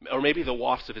 or maybe the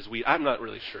wafts of his weed, I'm not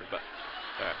really sure, but...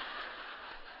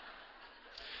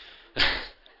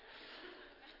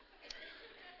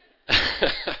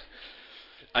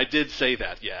 I did say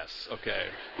that, yes. Okay.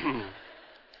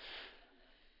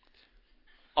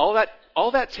 all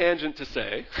that tangent to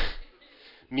say,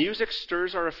 music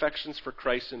stirs our affections for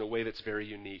Christ in a way that's very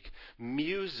unique.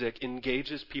 Music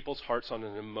engages people's hearts on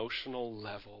an emotional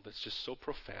level that's just so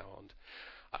profound.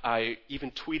 I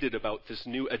even tweeted about this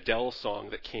new Adele song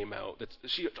that came out.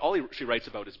 All she writes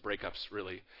about is breakups,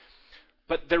 really.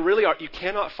 But there really are, you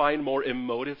cannot find more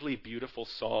emotively beautiful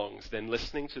songs than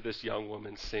listening to this young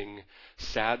woman sing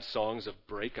sad songs of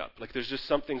breakup. Like there's just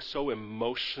something so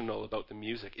emotional about the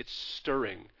music. It's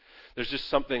stirring. There's just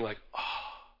something like,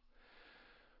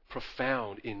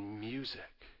 profound in music.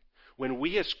 When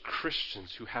we as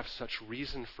Christians who have such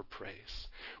reason for praise,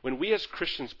 when we as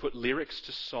Christians put lyrics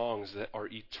to songs that are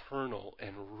eternal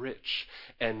and rich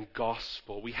and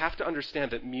gospel, we have to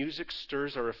understand that music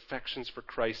stirs our affections for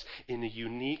Christ in a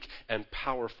unique and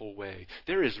powerful way.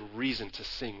 There is reason to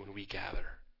sing when we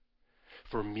gather.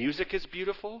 For music is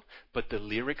beautiful, but the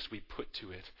lyrics we put to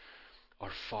it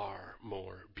are far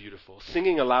more beautiful.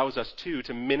 Singing allows us, too,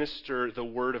 to minister the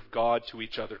Word of God to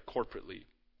each other corporately.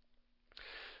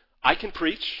 I can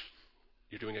preach.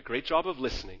 You're doing a great job of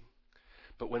listening.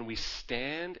 But when we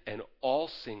stand and all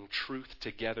sing truth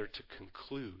together to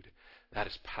conclude, that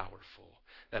is powerful.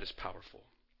 That is powerful.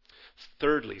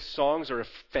 Thirdly, songs are a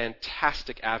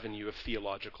fantastic avenue of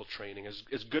theological training.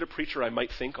 As good a preacher I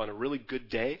might think on a really good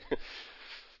day,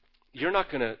 you're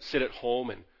not going to sit at home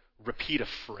and repeat a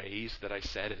phrase that I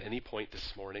said at any point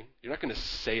this morning. You're not going to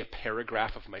say a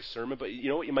paragraph of my sermon, but you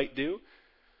know what you might do?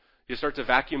 You start to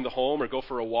vacuum the home or go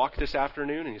for a walk this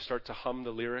afternoon and you start to hum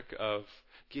the lyric of,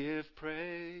 give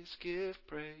praise,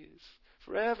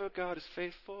 forever God is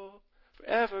faithful,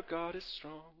 forever God is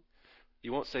strong.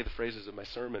 You won't say the phrases of my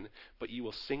sermon, but you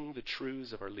will sing the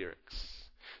truths of our lyrics.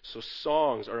 So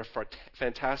songs are a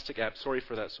fantastic sorry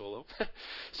for that solo.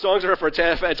 Songs are a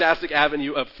fantastic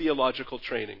avenue of theological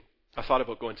training. I thought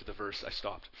about going to the verse. I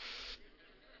stopped.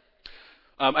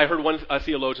 I heard one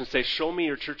theologian say, show me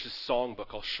your church's songbook,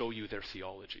 I'll show you their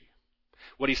theology.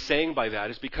 What he's saying by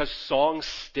that is because songs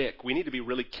stick, we need to be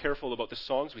really careful about the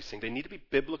songs we sing. They need to be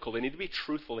biblical. They need to be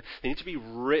truthful. They need to be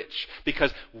rich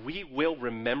because we will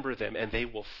remember them and they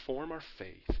will form our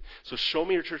faith. So show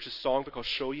me your church's songbook, I'll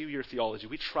show you your theology.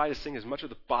 We try to sing as much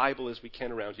of the Bible as we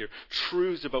can around here,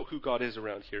 truths about who God is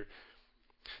around here.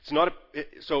 It's not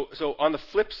so on the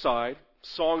flip side,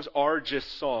 songs are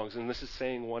just songs, and this is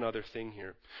saying one other thing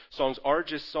here. Songs are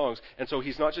just songs, and so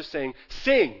he's not just saying,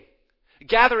 sing,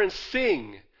 gather and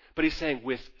sing, but he's saying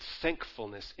with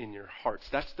thankfulness in your hearts.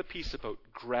 That's the piece about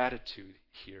gratitude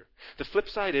here. The flip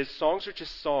side is songs are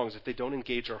just songs if they don't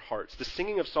engage our hearts. The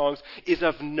singing of songs is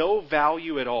of no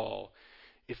value at all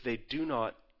if they do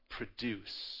not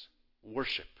produce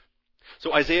worship.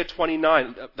 So Isaiah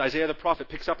 29, Isaiah the prophet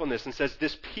picks up on this and says,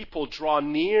 this people draw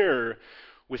near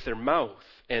with their mouth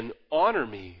and honor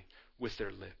me with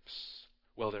their lips,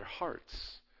 while their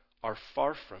hearts are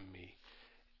far from me.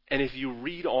 And if you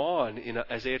read on in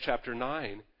Isaiah chapter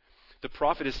 9, the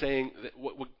prophet is saying,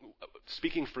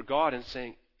 speaking for God and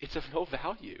saying, it's of no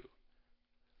value.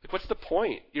 Like, what's the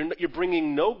point? You're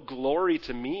bringing no glory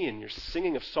to me in your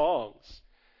singing of songs.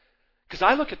 Because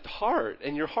I look at the heart,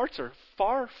 and your hearts are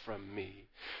far from me.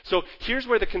 So here's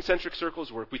where the concentric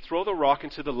circles work. We throw the rock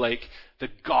into the lake, the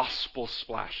gospel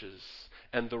splashes,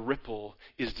 and the ripple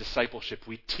is discipleship.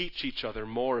 We teach each other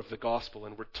more of the gospel,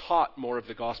 and we're taught more of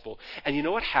the gospel. And you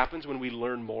know what happens when we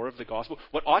learn more of the gospel?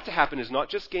 What ought to happen is not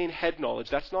just gain head knowledge.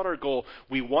 That's not our goal.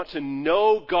 We want to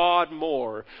know God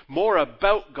more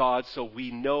about God, so we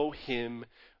know Him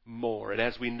more. And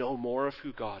as we know more of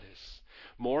who God is,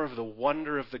 more of the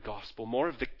wonder of the gospel, more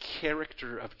of the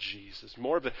character of Jesus,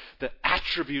 more of the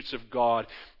attributes of God,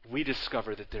 we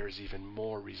discover that there is even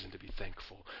more reason to be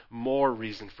thankful, more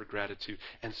reason for gratitude.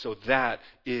 And so that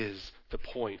is the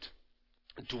point.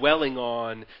 Dwelling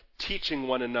on, teaching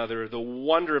one another, the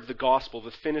wonder of the gospel,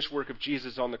 the finished work of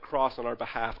Jesus on the cross on our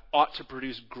behalf, ought to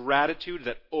produce gratitude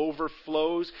that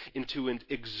overflows into an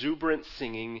exuberant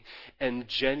singing and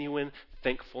genuine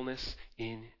thankfulness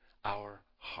in our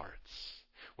hearts.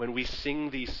 When we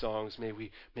sing these songs, may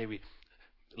we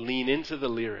lean into the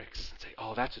lyrics and say,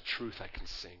 oh, that's a truth I can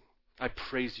sing. I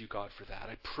praise you, God, for that.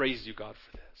 I praise you, God,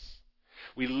 for this.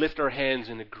 We lift our hands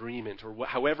in agreement, or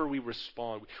however we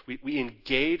respond. We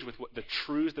engage with the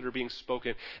truths that are being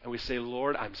spoken, and we say,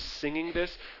 Lord, I'm singing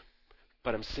this,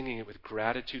 but I'm singing it with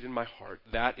gratitude in my heart.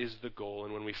 That is the goal.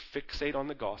 And when we fixate on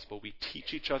the gospel, we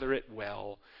teach each other it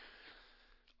well,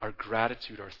 our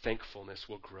gratitude, our thankfulness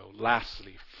will grow.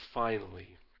 Lastly,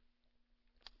 finally,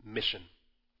 mission.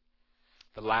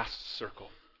 The last circle.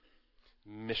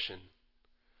 Mission.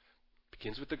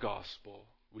 Begins with the gospel.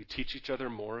 We teach each other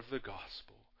more of the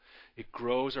gospel. It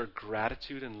grows our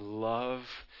gratitude and love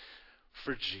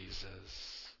for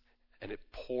Jesus. And it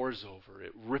pours over,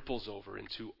 it ripples over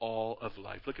into all of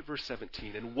life. Look at verse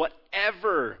 17. And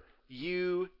whatever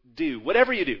you do,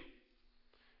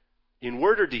 in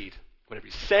word or deed, whatever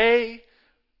you say,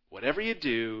 Whatever you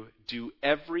do, do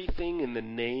everything in the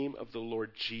name of the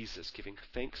Lord Jesus, giving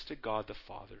thanks to God the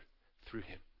Father through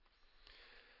him.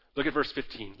 Look at verse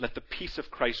 15. Let the peace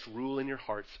of Christ rule in your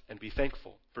hearts and be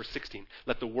thankful. Verse 16.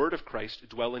 Let the word of Christ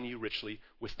dwell in you richly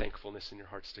with thankfulness in your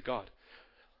hearts to God.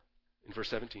 In verse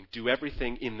 17. Do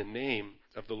everything in the name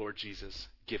of the Lord Jesus,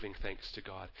 giving thanks to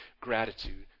God.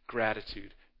 Gratitude,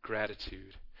 gratitude,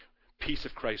 gratitude. Peace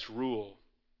of Christ rule.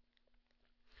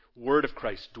 Word of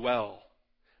Christ dwell.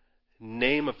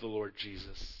 Name of the Lord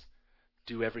Jesus.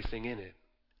 Do everything in it.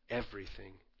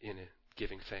 Everything in it.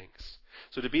 Giving thanks.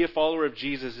 So to be a follower of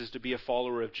Jesus is to be a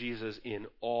follower of Jesus in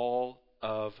all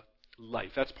of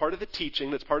life. That's part of the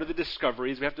teaching. That's part of the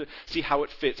discoveries. We have to see how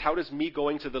it fits. How does me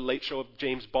going to the late show of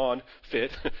James Bond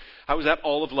fit? How is that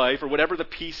all of life, or whatever the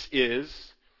piece is?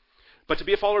 But to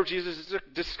be a follower of Jesus is to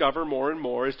discover more and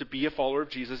more, is to be a follower of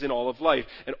Jesus in all of life.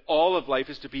 And all of life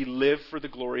is to be lived for the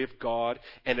glory of God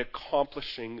and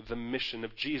accomplishing the mission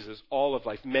of Jesus. All of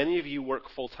life. Many of you work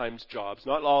full-time jobs.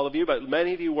 Not all of you, but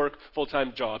many of you work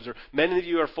full-time jobs. Or many of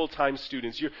you are full-time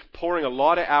students. You're pouring a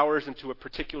lot of hours into a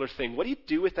particular thing. What do you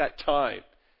do with that time?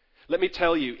 Let me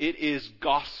tell you, it is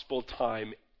gospel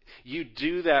time. You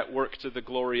do that work to the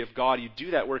glory of God. You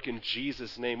do that work in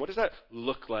Jesus' name. What does that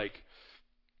look like?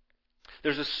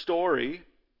 There's a story,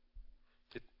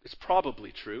 it's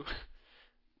probably true,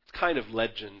 it's kind of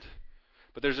legend,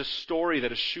 but there's a story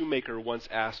that a shoemaker once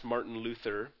asked Martin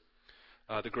Luther,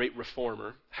 the great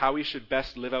reformer, how he should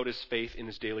best live out his faith in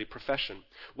his daily profession.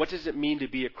 What does it mean to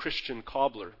be a Christian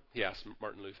cobbler? He asked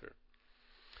Martin Luther.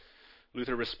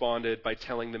 Luther responded by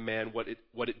telling the man what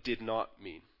it did not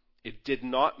mean. It did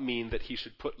not mean that he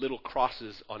should put little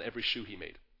crosses on every shoe he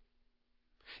made.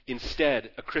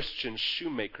 Instead, a Christian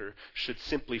shoemaker should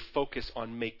simply focus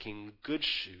on making good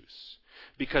shoes,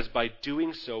 because by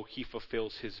doing so, he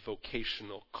fulfills his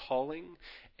vocational calling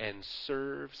and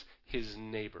serves his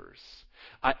neighbors.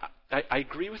 I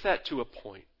agree with that to a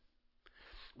point.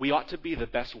 We ought to be the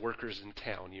best workers in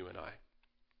town, you and I.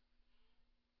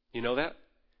 You know that?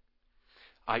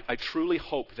 I truly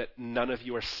hope that none of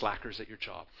you are slackers at your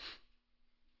job,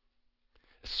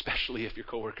 especially if your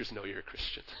coworkers know you're a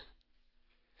Christian.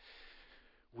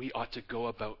 We ought to go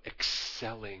about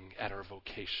excelling at our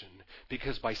vocation,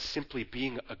 because by simply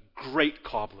being a great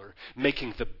cobbler,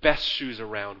 making the best shoes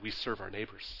around, we serve our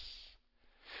neighbors.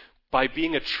 By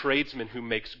being a tradesman who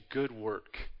makes good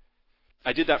work.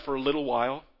 I did that for a little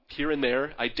while. Here and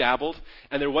there, I dabbled,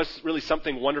 and there was really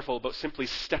something wonderful about simply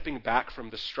stepping back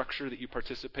from the structure that you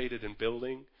participated in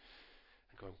building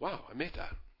and going, wow, I made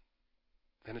that.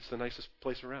 And it's the nicest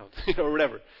place around, or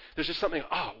whatever. There's just something,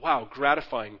 oh, wow,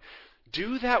 gratifying.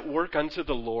 Do that work unto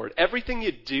the Lord. Everything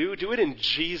you do, do it in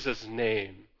Jesus'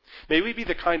 name. May we be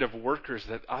the kind of workers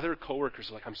that other coworkers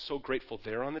are like, I'm so grateful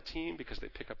they're on the team because they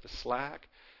pick up the slack.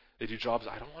 They do jobs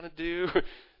I don't want to do.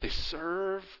 They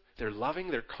serve. They're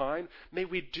loving. They're kind. May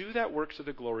we do that work to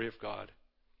the glory of God.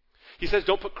 He says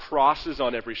don't put crosses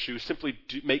on every shoe. Simply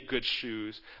make good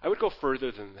shoes. I would go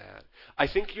further than that. I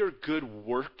think your good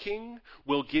working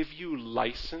will give you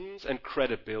license and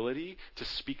credibility to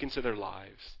speak into their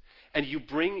lives. And you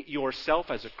bring yourself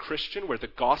as a Christian, where the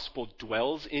gospel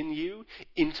dwells in you,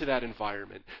 into that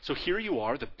environment. So here you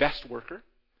are, the best worker,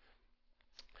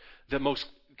 the most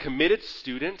committed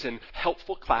student and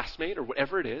helpful classmate, or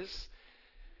whatever it is,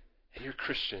 and you're a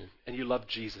Christian, and you love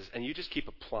Jesus, and you just keep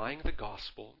applying the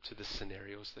gospel to the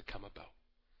scenarios that come about.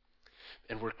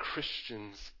 And we're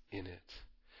Christians in it.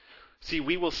 See,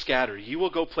 we will scatter. You will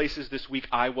go places this week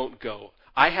I won't go.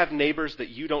 I have neighbors that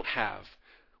you don't have.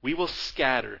 We will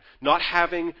scatter, not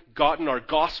having gotten our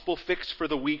gospel fix for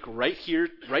the week right here,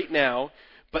 right now,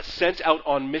 but sent out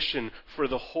on mission for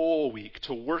the whole week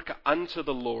to work unto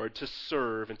the Lord, to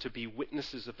serve, and to be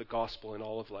witnesses of the gospel in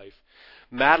all of life.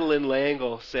 Madeleine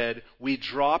L'Engle said, we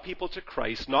draw people to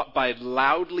Christ not by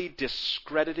loudly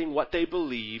discrediting what they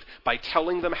believe, by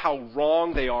telling them how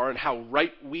wrong they are and how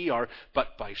right we are,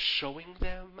 but by showing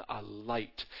them a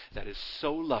light that is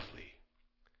so lovely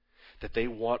that they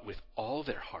want with all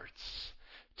their hearts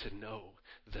to know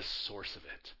the source of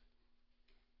it.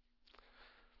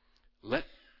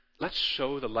 Let's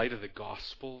show the light of the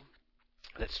gospel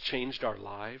that's changed our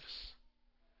lives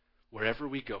wherever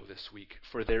we go this week,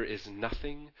 for there is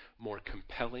nothing more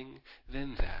compelling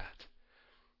than that.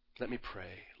 Let me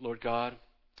pray. Lord God,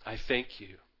 I thank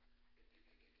you.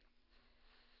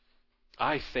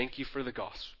 I thank you for the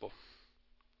gospel.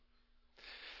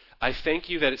 I thank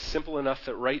you that it's simple enough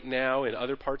that right now in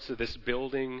other parts of this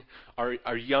building,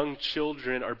 our young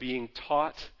children are being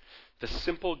taught the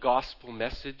simple gospel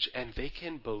message, and they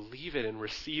can believe it and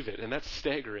receive it, and that's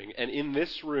staggering. And in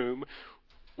this room,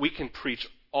 we can preach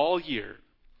all year.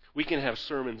 We can have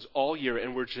sermons all year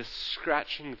and we're just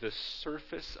scratching the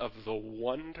surface of the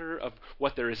wonder of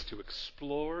what there is to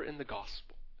explore in the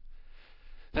gospel.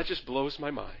 That just blows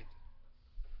my mind.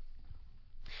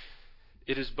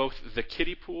 It is both the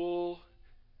kiddie pool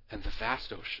and the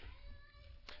vast ocean.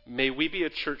 May we be a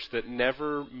church that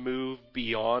never move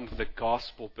beyond the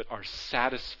gospel but are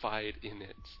satisfied in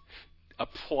it.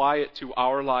 Apply it to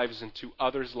our lives and to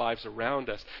others' lives around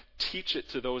us. Teach it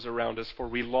to those around us, for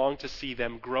we long to see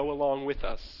them grow along with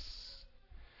us.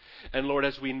 And Lord,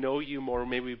 as we know you more,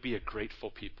 may we be a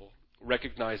grateful people,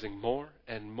 recognizing more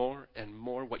and more and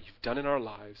more what you've done in our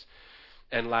lives.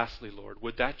 And lastly, Lord,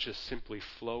 would that just simply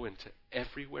flow into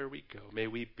everywhere we go? May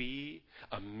we be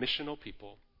a missional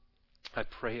people. I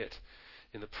pray it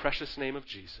in the precious name of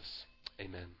Jesus.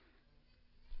 Amen.